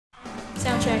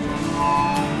Sound check.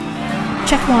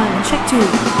 Check 1, check 2.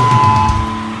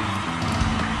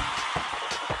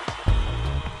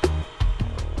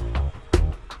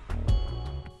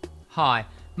 Hi,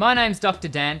 my name's Dr.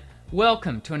 Dan.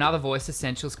 Welcome to another Voice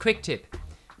Essentials Quick Tip.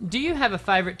 Do you have a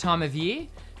favourite time of year?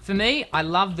 For me, I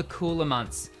love the cooler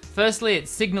months. Firstly, it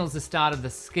signals the start of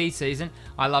the ski season.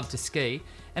 I love to ski.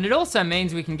 And it also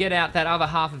means we can get out that other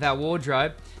half of our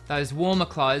wardrobe, those warmer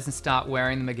clothes, and start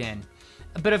wearing them again.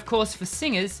 But of course, for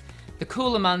singers, the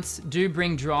cooler months do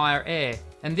bring drier air.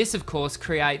 And this, of course,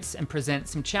 creates and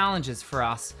presents some challenges for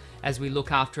us as we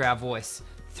look after our voice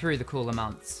through the cooler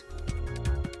months.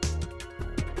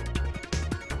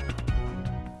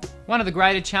 One of the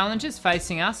greater challenges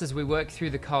facing us as we work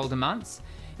through the colder months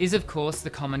is, of course, the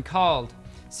common cold.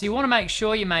 So you want to make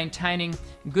sure you're maintaining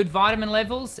good vitamin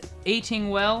levels, eating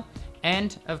well,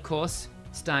 and, of course,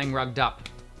 staying rugged up.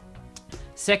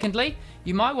 Secondly,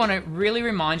 you might want to really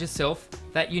remind yourself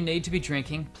that you need to be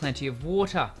drinking plenty of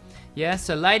water. Yeah,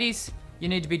 so ladies, you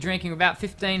need to be drinking about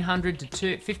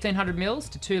 1,500 mils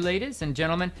to 2 litres, and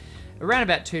gentlemen, around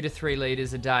about 2 to 3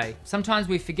 litres a day. Sometimes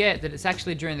we forget that it's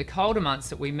actually during the colder months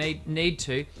that we need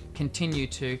to continue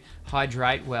to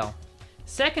hydrate well.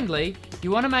 Secondly, you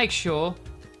want to make sure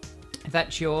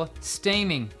that you're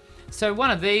steaming. So one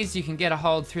of these you can get a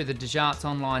hold through the Djarts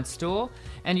online store,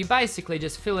 and you basically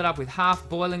just fill it up with half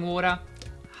boiling water,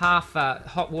 half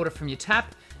hot water from your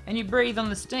tap, and you breathe on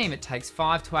the steam. It takes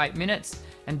 5 to 8 minutes,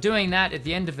 and doing that at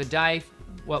the end of a day,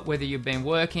 whether you've been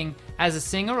working as a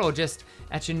singer or just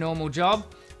at your normal job,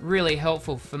 really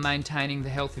helpful for maintaining the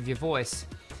health of your voice.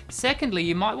 Secondly,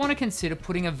 you might want to consider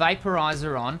putting a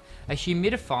vaporizer on, a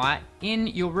humidifier, in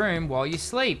your room while you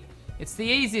sleep. It's the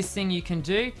easiest thing you can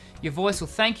do. Your voice will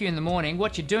thank you in the morning.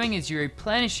 What you're doing is you're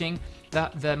replenishing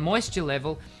the moisture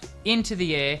level into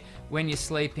the air when you're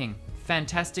sleeping.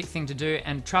 Fantastic thing to do,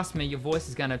 and trust me, your voice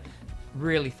is going to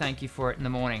really thank you for it in the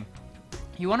morning.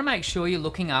 You want to make sure you're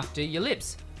looking after your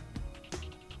lips.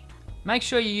 Make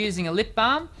sure you're using a lip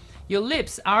balm. Your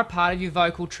lips are a part of your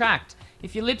vocal tract.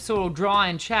 If your lips are all dry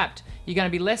and chapped, you're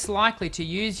going to be less likely to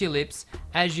use your lips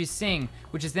as you sing,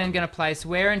 which is then going to place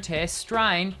wear and tear,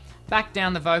 strain back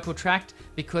down the vocal tract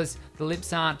because the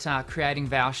lips aren't creating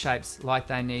vowel shapes like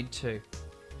they need to.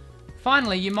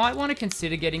 Finally, you might want to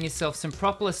consider getting yourself some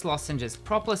propolis lozenges.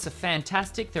 Propolis are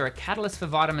fantastic. They're a catalyst for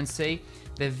vitamin C.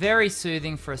 They're very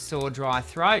soothing for a sore, dry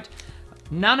throat.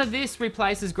 None of this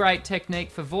replaces great technique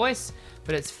for voice,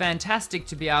 but it's fantastic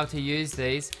to be able to use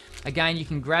these. Again, you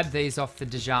can grab these off the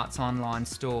Djarts online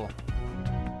store.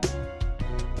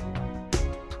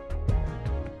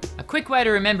 A quick way to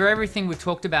remember everything we've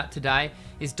talked about today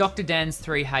is Dr. Dan's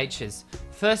 3 H's.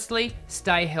 Firstly,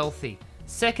 stay healthy.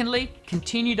 Secondly,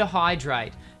 continue to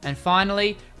hydrate. And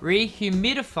finally,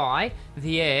 rehumidify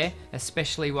the air,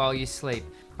 especially while you sleep.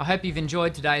 I hope you've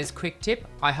enjoyed today's quick tip.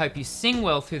 I hope you sing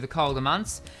well through the colder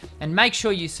months, and make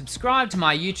sure you subscribe to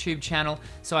my YouTube channel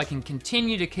so I can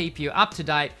continue to keep you up to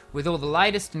date with all the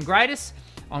latest and greatest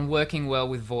on working well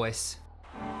with voice.